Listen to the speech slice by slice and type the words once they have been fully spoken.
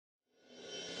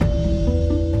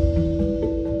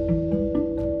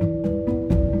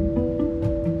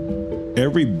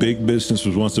Every big business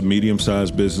was once a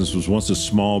medium-sized business, was once a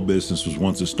small business, was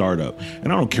once a startup.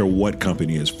 And I don't care what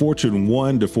company it is, Fortune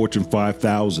 1 to Fortune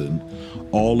 5,000,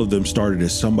 all of them started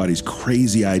as somebody's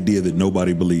crazy idea that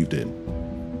nobody believed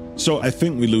in. So I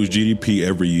think we lose GDP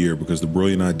every year because the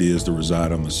brilliant ideas that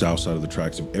reside on the south side of the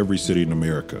tracks of every city in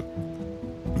America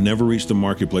never reach the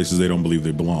marketplaces they don't believe they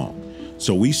belong.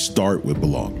 So we start with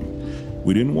belonging.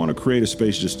 We didn't want to create a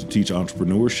space just to teach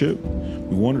entrepreneurship.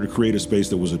 We wanted to create a space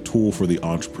that was a tool for the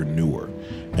entrepreneur,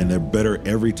 and they're better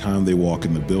every time they walk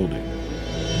in the building.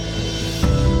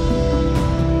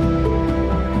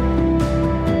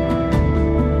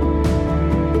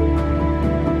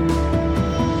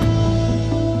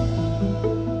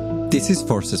 This is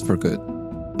Forces for Good,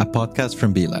 a podcast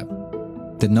from B-Lab,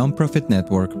 the nonprofit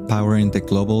network powering the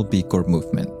global B Corp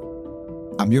movement.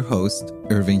 I'm your host,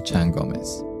 Irving Chan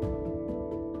Gomez.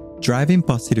 Driving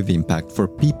positive impact for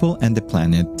people and the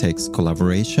planet takes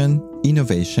collaboration,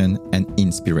 innovation, and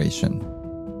inspiration.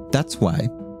 That's why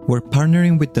we're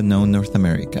partnering with Danone North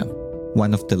America,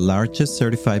 one of the largest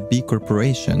certified B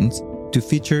corporations, to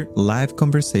feature live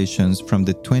conversations from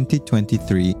the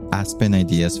 2023 Aspen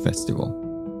Ideas Festival.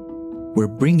 We're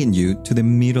bringing you to the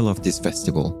middle of this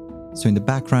festival, so in the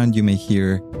background you may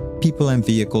hear people and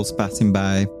vehicles passing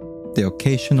by, the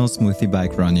occasional smoothie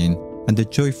bike running, and the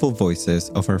joyful voices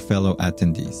of our fellow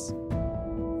attendees.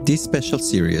 This special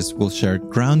series will share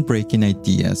groundbreaking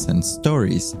ideas and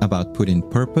stories about putting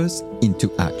purpose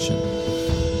into action.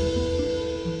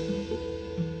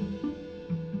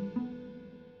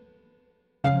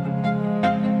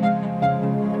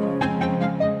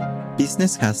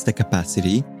 Business has the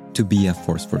capacity to be a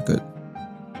force for good.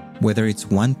 Whether it's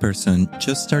one person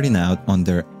just starting out on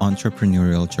their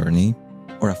entrepreneurial journey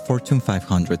or a Fortune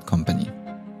 500 company.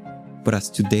 But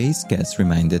as today's guest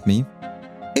reminded me,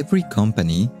 every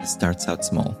company starts out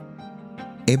small.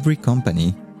 Every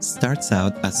company starts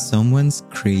out as someone's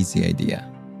crazy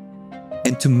idea.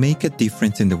 And to make a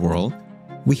difference in the world,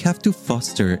 we have to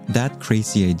foster that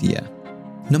crazy idea,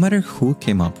 no matter who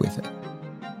came up with it.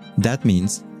 That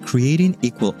means creating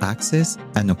equal access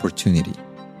and opportunity.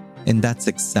 And that's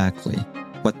exactly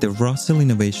what the Russell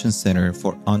Innovation Center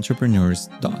for Entrepreneurs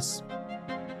does.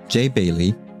 Jay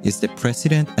Bailey is the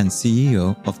president and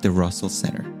CEO of the Russell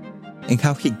Center, and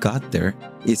how he got there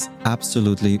is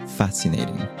absolutely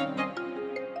fascinating.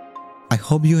 I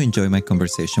hope you enjoy my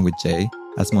conversation with Jay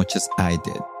as much as I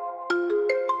did.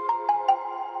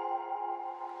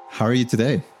 How are you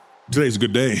today? Today's a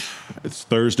good day. It's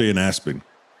Thursday in Aspen.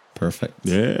 Perfect.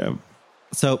 Yeah.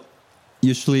 So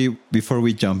usually before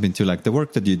we jump into like the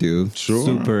work that you do, Sure.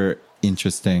 Super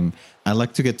interesting. I'd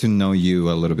like to get to know you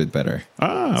a little bit better.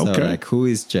 Okay. So like, who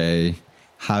is Jay?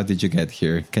 How did you get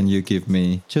here? Can you give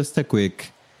me just a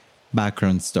quick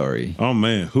background story? Oh,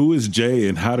 man. Who is Jay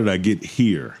and how did I get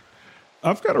here?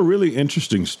 I've got a really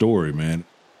interesting story, man.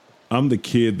 I'm the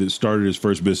kid that started his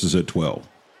first business at 12.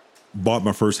 Bought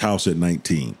my first house at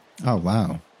 19. Oh,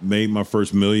 wow. Made my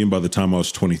first $1 million by the time I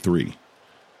was 23.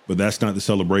 But that's not the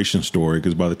celebration story,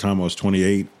 because by the time I was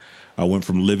 28, I went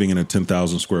from living in a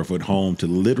 10,000 square foot home to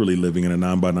literally living in a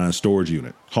 9x9 storage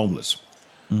unit, homeless.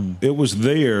 It was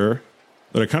there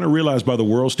that I kind of realized by the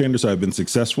world standards I've been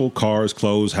successful, cars,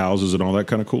 clothes, houses, and all that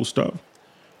kind of cool stuff.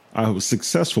 I was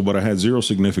successful, but I had zero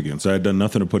significance. I had done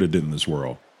nothing to put a dent in this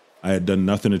world. I had done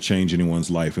nothing to change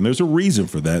anyone's life. And there's a reason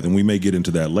for that, and we may get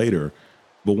into that later.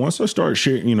 But once I started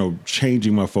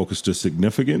changing my focus to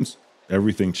significance,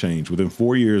 everything changed. Within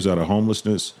 4 years out of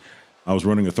homelessness, I was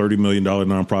running a $30 million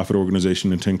nonprofit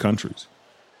organization in 10 countries.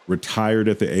 Retired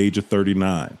at the age of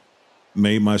 39.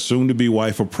 Made my soon-to-be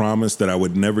wife a promise that I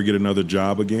would never get another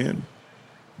job again.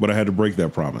 But I had to break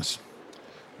that promise.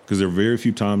 Because there are very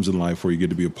few times in life where you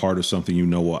get to be a part of something you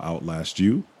know will outlast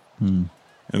you. And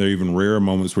there are even rarer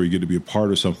moments where you get to be a part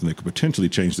of something that could potentially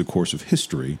change the course of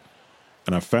history.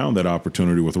 And I found that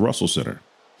opportunity with the Russell Center.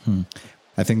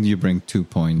 I think you bring 2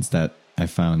 points that I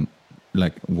found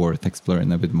like worth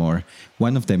exploring a bit more.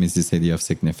 One of them is this idea of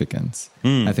significance.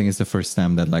 I think it's the first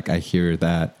time that like I hear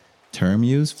that term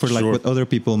used for like what other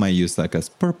people might use like as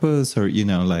purpose or,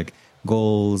 like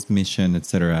goals, mission,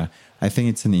 etc. I think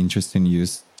it's an interesting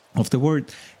use of the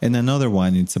word. And another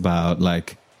one, it's about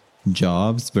like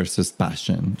jobs versus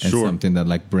passion and something that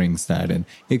like brings that. And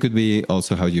it could be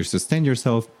also how you sustain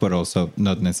yourself, but also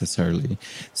not necessarily.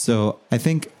 So I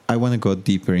think I want to go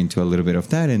deeper into a little bit of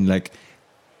that and like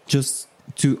just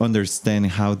to understand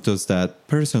how does that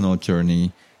personal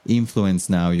journey influence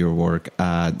now your work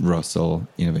at Russell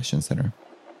Innovation Center?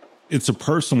 It's a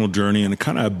personal journey, and it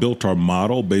kind of built our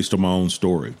model based on my own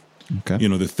story. Okay.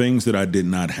 The things that I did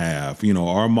not have.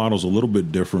 Our model's a little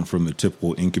bit different from the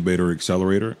typical incubator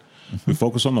accelerator. We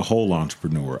focus on the whole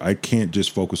entrepreneur. I can't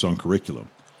just focus on curriculum.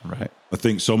 Right. I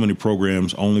think so many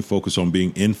programs only focus on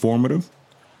being informative.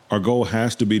 Our goal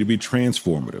has to be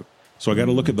transformative. So I got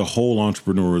to look at the whole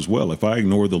entrepreneur as well. If I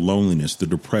ignore the loneliness, the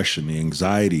depression, the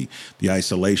anxiety, the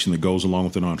isolation that goes along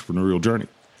with an entrepreneurial journey,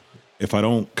 if I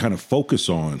don't kind of focus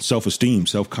on self-esteem,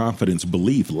 self-confidence,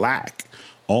 belief, lack,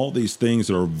 all these things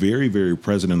that are very, very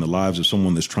present in the lives of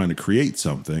someone that's trying to create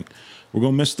something, we're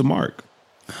going to miss the mark.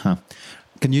 Huh.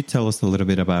 Can you tell us a little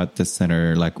bit about the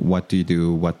center? Like, what do you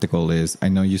do? What the goal is? I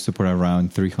know you support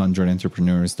around 300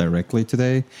 entrepreneurs directly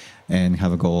today and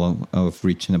have a goal of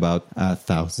reaching about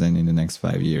 1,000 in the next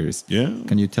 5 years. Yeah.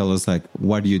 Can you tell us, like,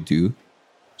 what do you do?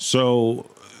 So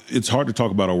it's hard to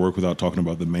talk about our work without talking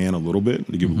about the man a little bit,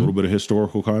 to give a little bit of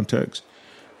historical context.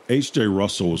 H.J.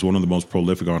 Russell was one of the most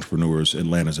prolific entrepreneurs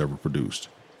Atlanta's ever produced.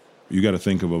 You got to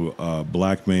think of a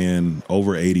black man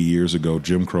over 80 years ago,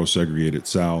 Jim Crow segregated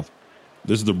South.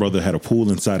 This is the brother that had a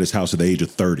pool inside his house at the age of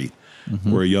 30,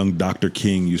 where a young Dr.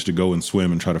 King used to go and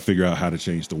swim and try to figure out how to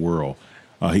change the world.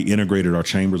 He integrated our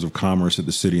chambers of commerce at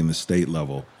the city and the state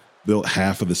level, built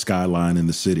half of the skyline in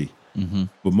the city.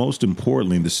 But most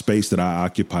importantly, the space that I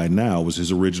occupy now was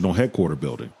his original headquarter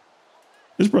building.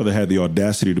 This brother had the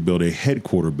audacity to build a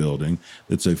headquarter building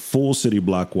that's a full city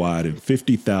block wide and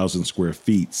 50,000 square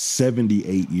feet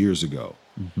 78 years ago.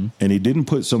 And he didn't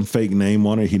put some fake name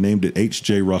on it. He named it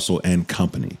H.J. Russell and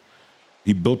Company.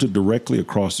 He built it directly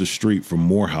across the street from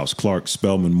Morehouse, Clark,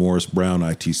 Spelman, Morris, Brown,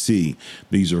 ITC.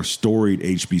 These are storied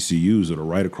HBCUs that are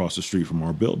right across the street from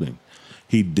our building.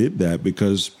 He did that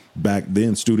because back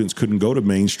then students couldn't go to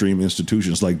mainstream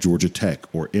institutions like Georgia Tech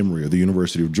or Emory or the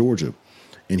University of Georgia.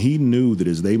 And he knew that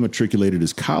as they matriculated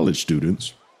as college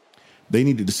students, they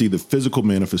needed to see the physical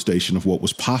manifestation of what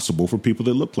was possible for people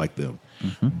that looked like them.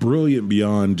 Brilliant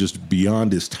beyond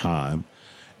his time.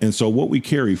 And so what we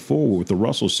carry forward with the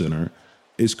Russell Center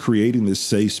is creating this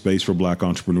safe space for Black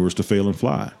entrepreneurs to fail and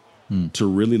fly, to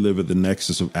really live at the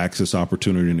nexus of access,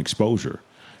 opportunity, and exposure,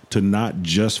 to not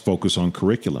just focus on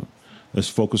curriculum. Let's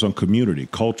focus on community,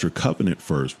 culture, covenant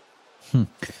first.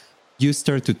 You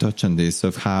start to touch on this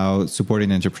of how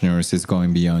supporting entrepreneurs is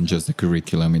going beyond just the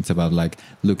curriculum. It's about like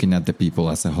looking at the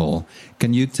people as a whole.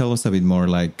 Can you tell us a bit more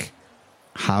like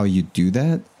how you do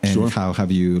that and Sure. how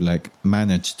have you like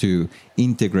managed to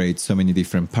integrate so many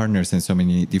different partners and so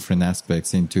many different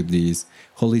aspects into this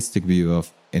holistic view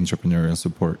of entrepreneurial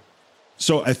support?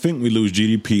 So I think we lose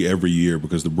GDP every year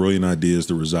because the brilliant ideas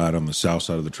that reside on the south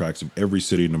side of the tracks of every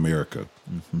city in America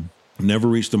never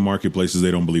reach the marketplaces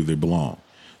they don't believe they belong.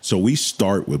 So we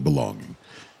start with belonging.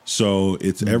 So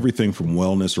it's everything from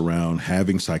wellness around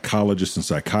having psychologists and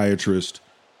psychiatrists.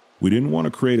 We didn't want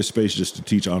to create a space just to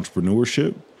teach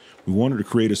entrepreneurship. We wanted to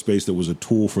create a space that was a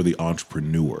tool for the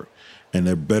entrepreneur. And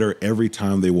they're better every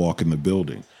time they walk in the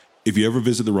building. If you ever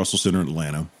visit the Russell Center in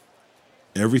Atlanta,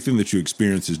 everything that you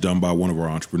experience is done by one of our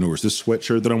entrepreneurs. This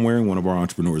sweatshirt that I'm wearing, one of our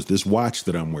entrepreneurs. This watch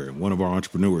that I'm wearing, one of our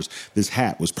entrepreneurs. This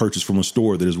hat was purchased from a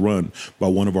store that is run by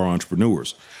one of our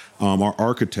entrepreneurs. Our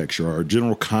architecture, our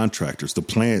general contractors, the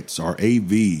plants, our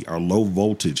AV, our low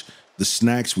voltage, the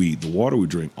snacks we eat, the water we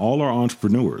drink, all our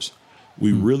entrepreneurs.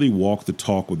 We really walk the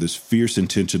talk with this fierce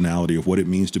intentionality of what it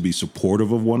means to be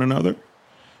supportive of one another.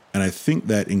 And I think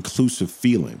that inclusive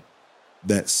feeling,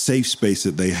 that safe space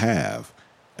that they have,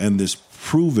 and this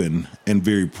proven and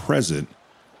very present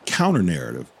counter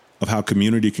narrative of how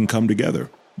community can come together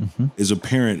is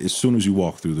apparent as soon as you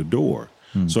walk through the door.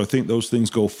 So I think those things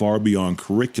go far beyond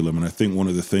curriculum. And I think one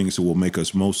of the things that will make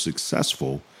us most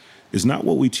successful is not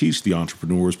what we teach the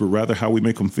entrepreneurs, but rather how we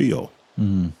make them feel.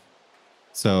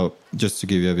 So just to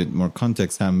give you a bit more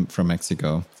context, I'm from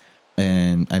Mexico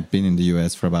and I've been in the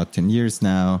US for about 10 years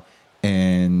now.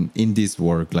 And in this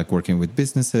work, like working with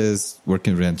businesses,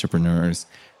 working with entrepreneurs.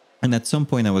 And at some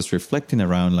point I was reflecting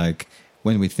around like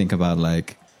when we think about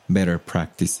like better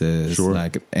practices, Sure.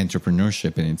 like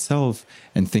entrepreneurship in itself,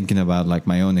 and thinking about like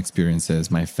my own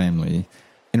experiences, my family,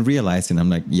 and realizing I'm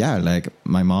like, yeah, like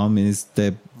my mom is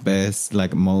the best,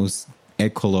 like most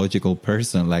ecological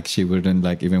person. Like she wouldn't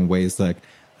like even waste like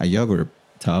a yogurt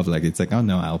tub. Like it's like, oh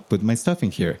no, I'll put my stuff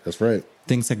in here. That's right.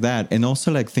 Things like that. And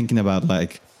also like thinking about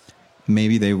like,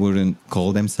 maybe they wouldn't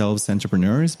call themselves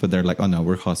entrepreneurs, but they're like, oh no,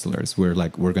 we're hustlers. We're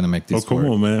like, we're going to make this Oh, come work.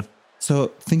 on, man.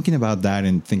 So thinking about that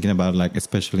and thinking about like,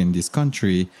 especially in this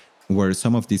country where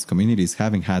some of these communities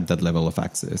haven't had that level of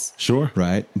access. Sure.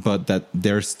 Right. But that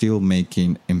they're still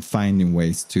making and finding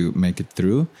ways to make it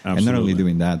through. Absolutely. And not only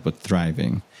doing that, but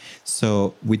thriving.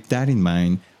 So with that in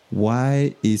mind,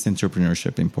 why is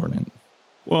entrepreneurship important?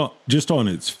 Well, just on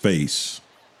its face,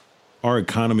 our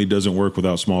economy doesn't work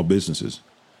without small businesses.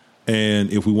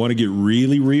 And if we want to get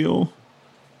really real,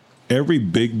 Every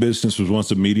big business was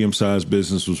once a medium-sized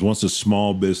business, was once a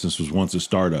small business, was once a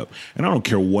startup. And I don't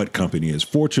care what company it is,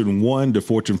 Fortune 1 to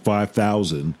Fortune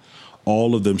 5,000,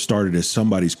 all of them started as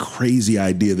somebody's crazy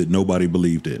idea that nobody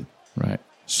believed in. Right.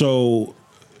 So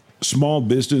small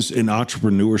business and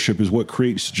entrepreneurship is what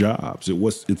creates jobs.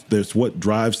 That's what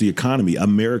drives the economy.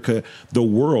 America, the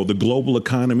world, the global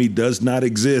economy does not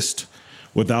exist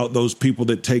without those people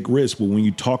that take risks. But when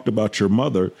you talked about your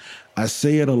mother, I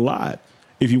say it a lot.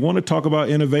 If you want to talk about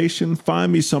innovation,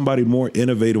 find me somebody more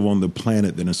innovative on the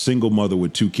planet than a single mother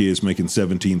with 2 kids making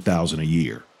 $17,000 a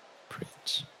year.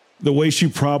 Preach. The way she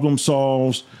problem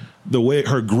solves, the way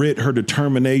her grit, her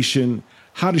determination.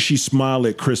 How does she smile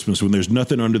at Christmas when there's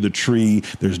nothing under the tree,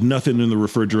 there's nothing in the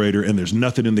refrigerator, and there's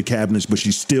nothing in the cabinets, but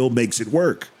she still makes it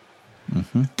work?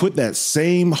 Mm-hmm. Put that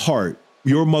same heart,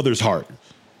 your mother's heart,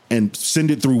 and send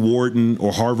it through Wharton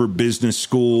or Harvard Business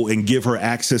School and give her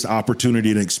access, opportunity,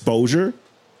 and exposure.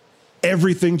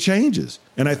 Everything changes.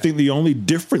 And I think the only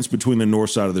difference between the north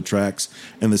side of the tracks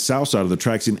and the south side of the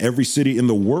tracks in every city in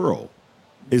the world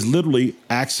is literally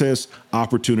access,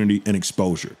 opportunity, and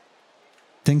exposure.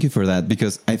 Thank you for that,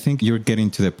 because I think you're getting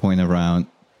to the point around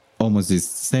almost this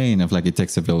saying of like, it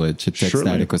takes a village, it takes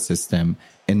that ecosystem,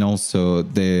 and also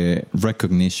the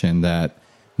recognition that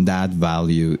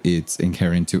value it's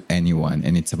inherent to anyone,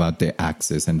 and it's about the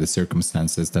access and the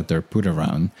circumstances that they're put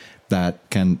around that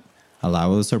can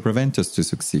allow us or prevent us to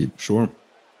succeed. Sure.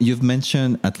 You've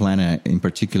mentioned Atlanta in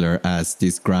particular as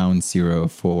this ground zero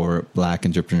for Black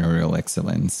entrepreneurial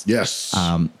excellence. Yes.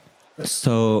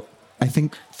 So I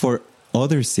think for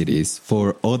other cities,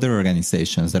 for other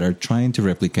organizations that are trying to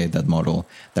replicate that model,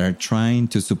 that are trying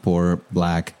to support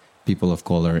Black, people of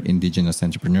color, indigenous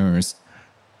entrepreneurs,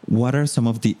 what are some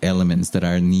of the elements that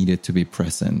are needed to be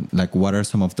present? Like, what are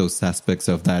some of those aspects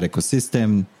of that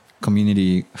ecosystem,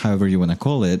 community, however you want to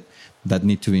call it, that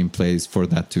need to be in place for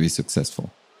that to be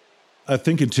successful? I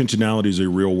think intentionality is a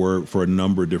real word for a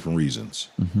number of different reasons.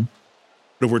 Mm-hmm.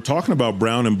 If we're talking about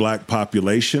brown and Black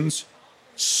populations,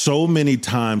 so many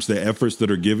times the efforts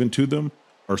that are given to them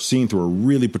are seen through a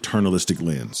really paternalistic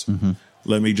lens. Mm-hmm.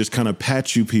 Let me just kind of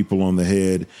pat you people on the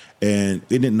head. And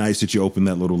isn't it nice that you opened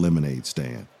that little lemonade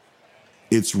stand?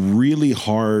 It's really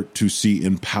hard to see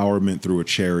empowerment through a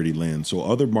charity lens. So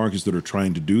other markets that are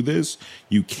trying to do this,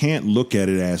 you can't look at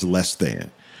it as less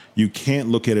than. You can't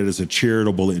look at it as a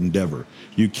charitable endeavor.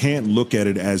 You can't look at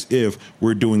it as if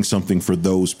we're doing something for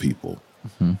those people.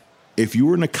 Mm-hmm. If you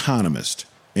were an economist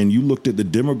and you looked at the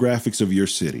demographics of your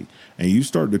city and you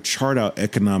started to chart out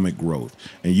economic growth,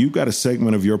 and you've got a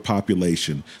segment of your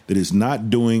population that is not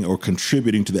doing or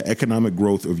contributing to the economic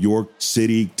growth of your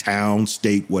city, town,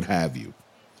 state, what have you,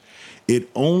 it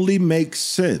only makes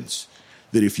sense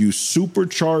that if you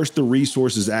supercharge the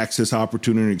resources, access,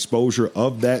 opportunity, and exposure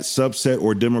of that subset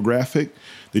or demographic,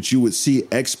 that you would see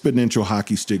exponential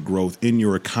hockey stick growth in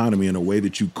your economy in a way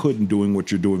that you couldn't doing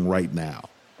what you're doing right now.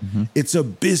 Mm-hmm. It's a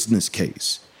business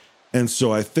case. And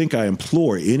so I think I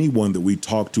implore anyone that we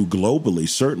talk to globally,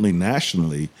 certainly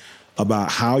nationally,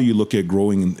 about how you look at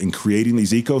growing and creating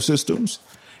these ecosystems.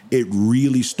 It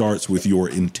really starts with your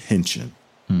intention.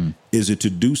 Is it to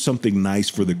do something nice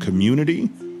for the community,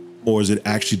 or is it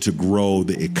actually to grow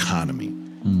the economy?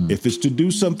 If it's to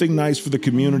do something nice for the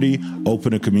community,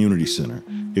 open a community center.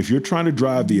 If you're trying to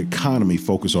drive the economy,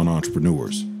 focus on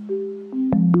entrepreneurs.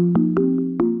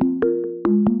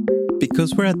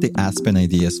 Because we're at the Aspen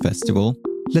Ideas Festival,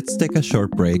 let's take a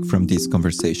short break from this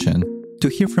conversation to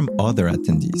hear from other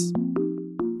attendees.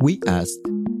 We asked,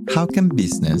 how can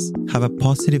business have a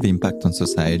positive impact on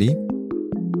society?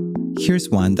 Here's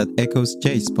one that echoes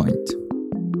Jay's point.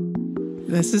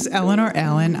 This is Eleanor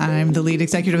Allen. I'm the lead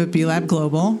executive at B-Lab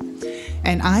Global.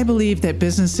 And I believe that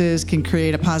businesses can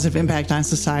create a positive impact on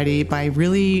society by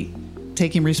really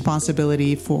taking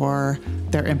responsibility for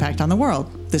their impact on the world.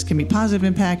 This can be positive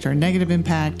impact or negative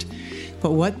impact,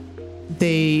 but what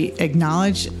they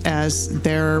acknowledge as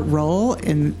their role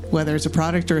in whether it's a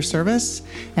product or a service,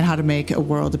 and how to make a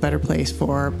world a better place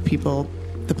for people,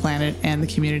 the planet, and the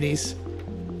communities.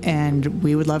 And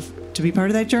we would love to be part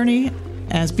of that journey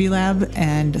as B-Lab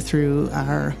and through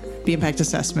our B-Impact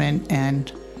assessment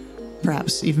and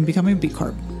perhaps even becoming a B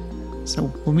Corp.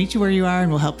 So we'll meet you where you are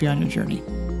and we'll help you on your journey.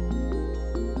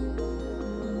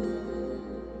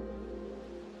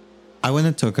 I want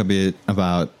to talk a bit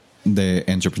about the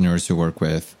entrepreneurs you work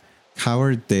with. How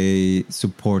are they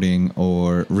supporting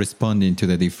or responding to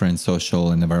the different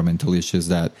social and environmental issues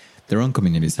that their own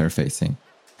communities are facing?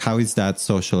 How is that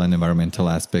social and environmental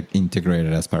aspect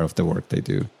integrated as part of the work they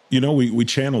do? You know, we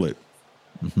channel it.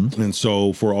 Mm-hmm. And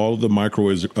so for all of the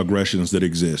microaggressions that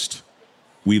exist,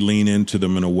 we lean into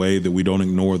them in a way that we don't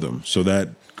ignore them. So that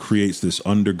creates this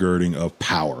undergirding of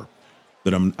power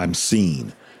that I'm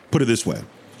seeing. Put it this way.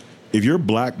 If you're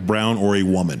black, brown, or a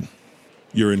woman,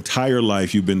 your entire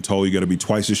life you've been told you got to be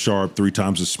twice as sharp, 3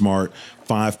 times as smart,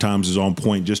 5 times as on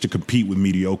point just to compete with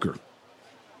mediocre.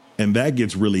 And that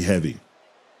gets really heavy.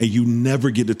 And you never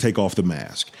get to take off the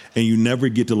mask. And you never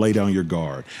get to lay down your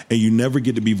guard. And you never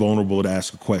get to be vulnerable to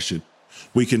ask a question.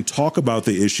 We can talk about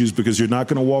the issues because you're not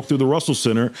going to walk through the Russell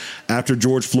Center after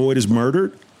George Floyd is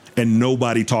murdered and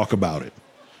nobody talk about it.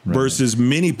 Right. Versus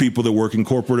many people that work in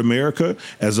corporate America.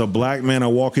 As a black man, I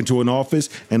walk into an office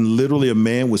and literally a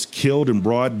man was killed in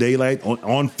broad daylight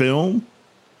on film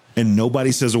and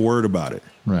nobody says a word about it.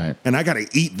 Right. And I got to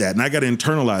eat that and I got to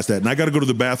internalize that and I got to go to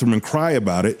the bathroom and cry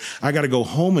about it. I got to go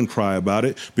home and cry about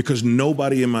it because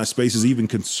nobody in my space is even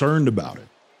concerned about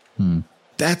it.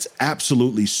 That's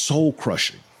absolutely soul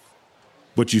crushing.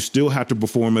 But you still have to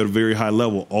perform at a very high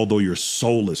level, although your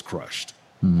soul is crushed.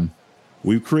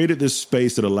 We've created this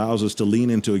space that allows us to lean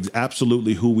into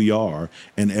absolutely who we are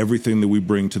and everything that we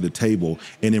bring to the table.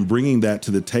 And in bringing that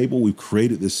to the table, we've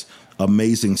created this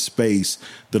amazing space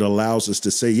that allows us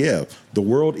to say, yeah, the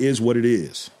world is what it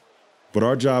is. But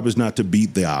our job is not to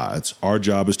beat the odds. Our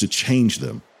job is to change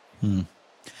them.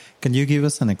 Can you give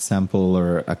us an example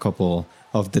or a couple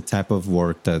of the type of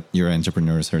work that your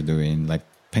entrepreneurs are doing? Like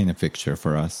paint a picture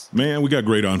for us. Man, we got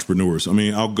great entrepreneurs. I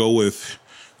mean, I'll go with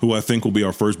who I think will be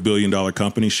our first billion-dollar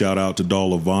company. Shout out to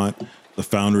Dahl Levant, the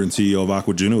founder and CEO of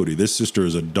Aquagenuity. This sister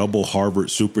is a double Harvard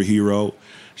superhero.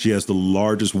 She has the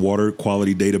largest water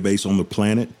quality database on the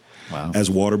planet. Wow. As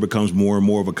water becomes more and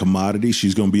more of a commodity,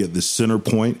 she's going to be at the center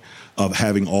point of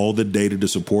having all the data to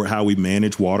support how we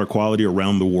manage water quality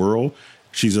around the world.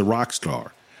 She's a rock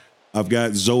star. I've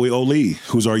got Zoe Oli,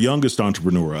 who's our youngest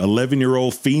entrepreneur,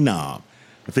 11-year-old phenom.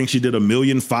 I think she did $1.5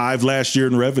 million last year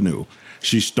in revenue.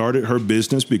 She started her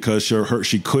business because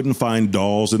she couldn't find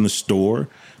dolls in the store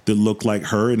that looked like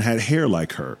her and had hair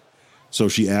like her. So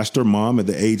she asked her mom at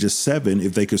the age of 7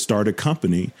 if they could start a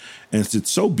company. And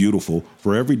it's so beautiful.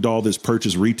 For every doll that's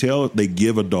purchased retail, they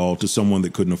give a doll to someone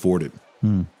that couldn't afford it.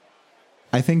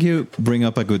 I think you bring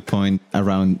up a good point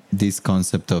around this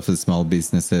concept of the small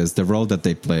businesses, the role that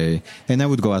they play. And I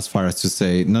would go as far as to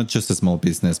say, not just a small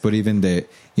business, but even the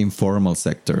informal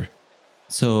sector.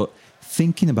 So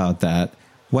thinking about that,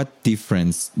 what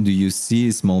difference do you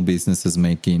see small businesses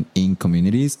making in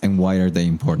communities and why are they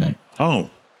important? Oh,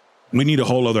 we need a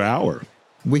whole other hour.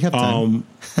 We have time.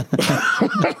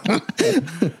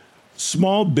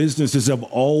 Small businesses have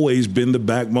always been the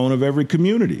backbone of every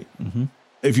community.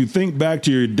 If you think back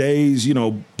to your days,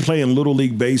 playing Little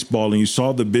League Baseball and you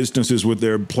saw the businesses with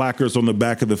their placards on the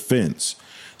back of the fence,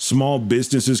 small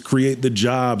businesses create the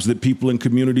jobs that people in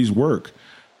communities work.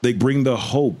 They bring the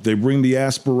hope. They bring the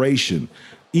aspiration.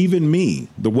 Even me,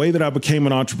 the way that I became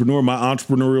an entrepreneur, my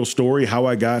entrepreneurial story, how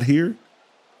I got here,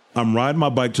 I'm riding my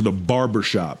bike to the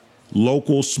barbershop,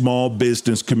 local small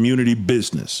business, community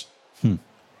business.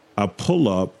 I pull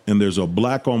up and there's a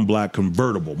black on black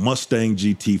convertible Mustang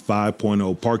GT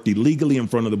 5.0 parked illegally in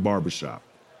front of the barbershop.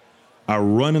 I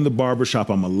run in the barbershop.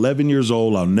 I'm 11 years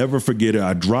old. I'll never forget it.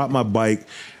 I drop my bike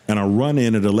and I run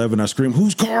in at 11. I scream,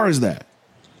 "Whose car is that?"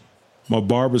 My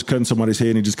barber's cutting somebody's hair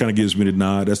and he just kind of gives me the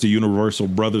nod. That's the universal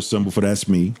brother symbol for that's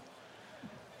me.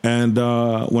 And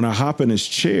when I hop in his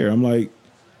chair, I'm like,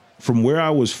 from where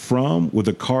I was from with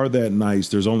a car that nice,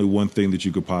 there's only one thing that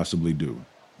you could possibly do.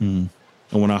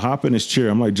 And when I hop in his chair,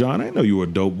 I'm like, "John, I didn't know you were a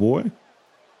dope boy."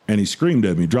 And he screamed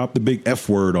at me, dropped the big F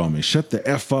word on me, "Shut the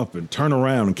F up and turn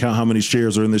around and count how many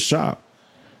shares are in this shop."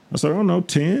 I said, "I don't know,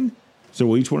 10. So,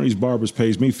 well, each one of these barbers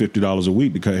pays me $50 a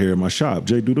week to cut hair in my shop.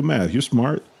 Jay, do the math. You're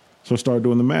smart. So I started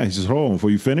doing the math. He says, "Hold on,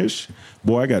 before you finish,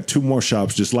 boy, I got 2 more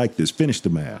shops just like this. Finish the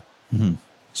math."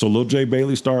 So Lil Jay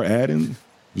Bailey started adding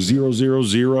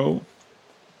 000,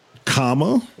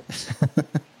 comma,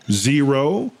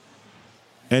 0.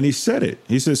 And he said it.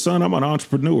 He said, "Son, I'm an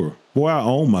entrepreneur. Boy, I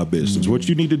own my business. What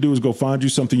you need to do is go find you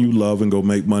something you love and go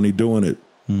make money doing it."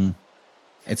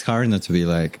 It's hard not to be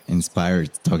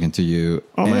inspired talking to you.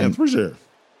 Oh, man, for sure.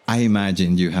 I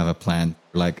imagine you have a plan.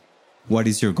 What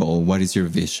is your goal? What is your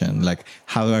vision?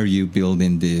 How are you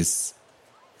building these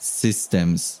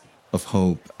systems of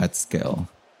hope at scale?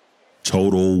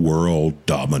 Total world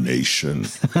domination.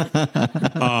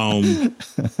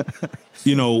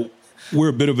 We're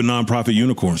a bit of a nonprofit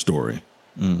unicorn story.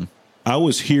 I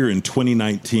was here in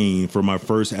 2019 for my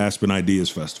first Aspen Ideas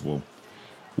Festival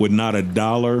with not a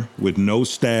dollar, with no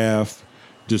staff,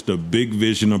 just a big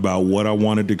vision about what I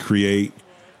wanted to create.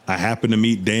 I happened to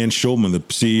meet Dan Schulman, the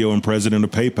CEO and president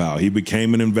of PayPal. He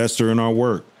became an investor in our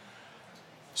work.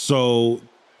 So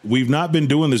We've not been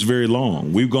doing this very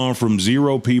long. We've gone from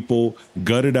 0 people,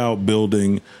 gutted out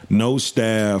building, no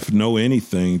staff, no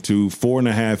anything, to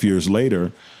 4.5 years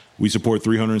later, we support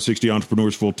 360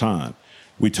 entrepreneurs full time.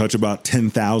 We touch about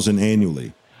 10,000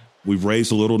 annually. We've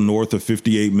raised a little north of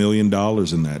 $58 million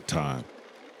in that time.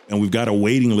 And we've got a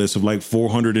waiting list of like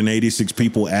 486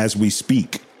 people as we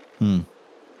speak.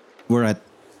 We're at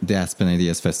the Aspen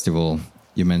Ideas Festival.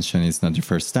 You mentioned it's not your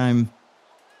first time.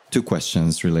 2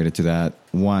 questions related to that.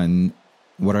 One,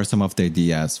 what are some of the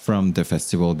ideas from the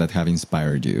festival that have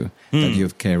inspired you, that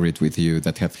you've carried with you,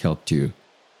 that have helped you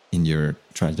in your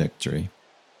trajectory?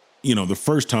 You know, the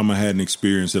first time I had an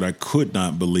experience that I could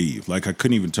not believe, like I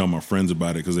couldn't even tell my friends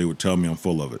about it because they would tell me I'm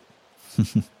full of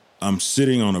it. I'm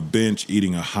sitting on a bench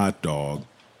eating a hot dog,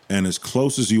 and as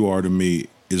close as you are to me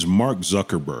is Mark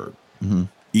Zuckerberg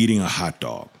eating a hot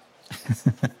dog.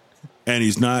 And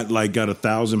he's not like got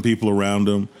 1,000 people around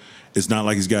him. It's not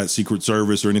like he's got Secret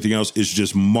Service or anything else. It's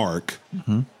just Mark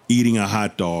eating a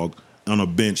hot dog on a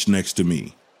bench next to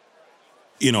me.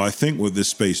 You know, I think what this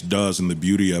space does, and the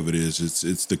beauty of it is,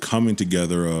 it's the coming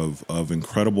together of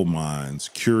incredible minds,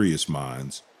 curious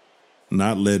minds,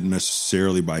 not led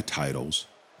necessarily by titles.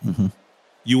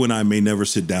 You and I may never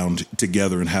sit down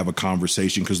together and have a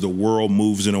conversation because the world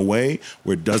moves in a way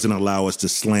where it doesn't allow us to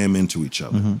slam into each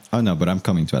other. Oh, no, but I'm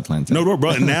coming to Atlanta. No,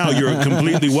 bro, now you're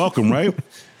completely welcome, right?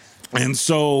 And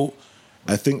so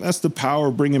I think that's the power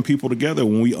of bringing people together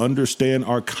when we understand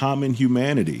our common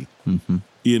humanity.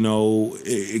 You know,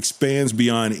 it expands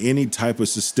beyond any type of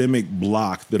systemic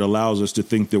block that allows us to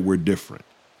think that we're different.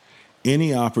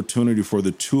 Any opportunity for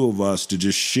the two of us to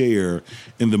just share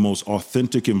in the most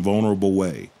authentic and vulnerable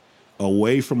way,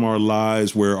 away from our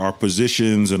lives where our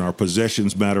positions and our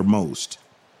possessions matter most.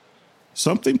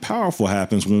 Something powerful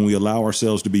happens when we allow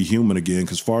ourselves to be human again,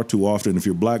 because far too often, if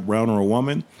you're black, brown, or a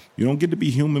woman, you don't get to be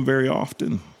human very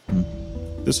often.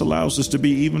 This allows us to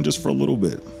be even just for a little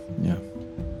bit. Yeah.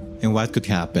 And what could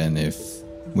happen if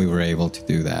we were able to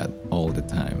do that all the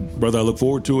time? Brother, I look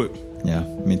forward to it. Yeah,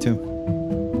 me too.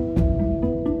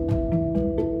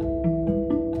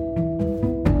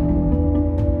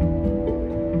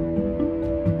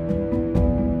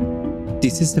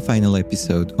 This is the final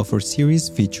episode of our series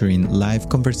featuring live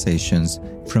conversations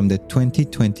from the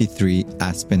 2023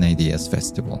 Aspen Ideas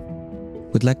Festival.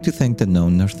 We'd like to thank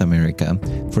Danone North America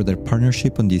for their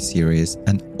partnership on this series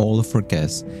and all of our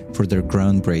guests for their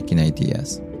groundbreaking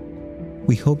ideas.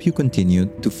 We hope you continue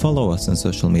to follow us on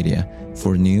social media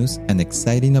for news and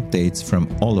exciting updates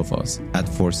from all of us at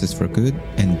Forces for Good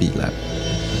and B-Lab.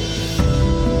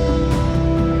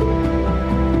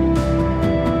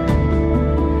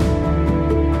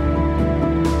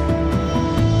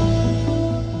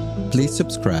 Please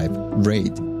subscribe,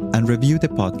 rate, and review the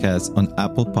podcast on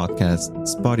Apple Podcasts,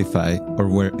 Spotify, or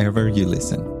wherever you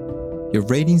listen. Your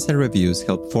ratings and reviews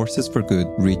help Forces for Good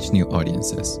reach new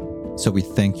audiences, so we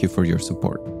thank you for your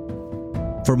support.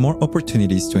 For more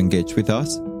opportunities to engage with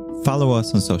us, follow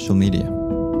us on social media.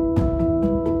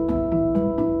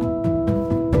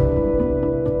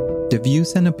 The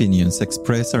views and opinions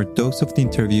expressed are those of the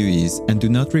interviewees and do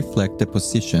not reflect the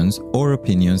positions or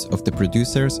opinions of the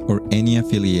producers or any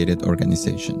affiliated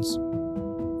organizations.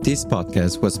 This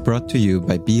podcast was brought to you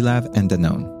by B-Lab and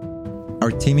Danone.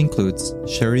 Our team includes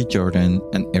Sherry Jordan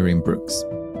and Erin Brooks.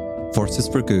 Forces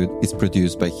for Good is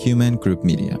produced by Human Group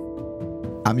Media.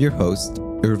 I'm your host,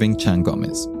 Irving Chan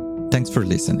Gomez. Thanks for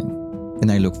listening,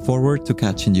 and I look forward to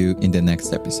catching you in the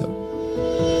next episode.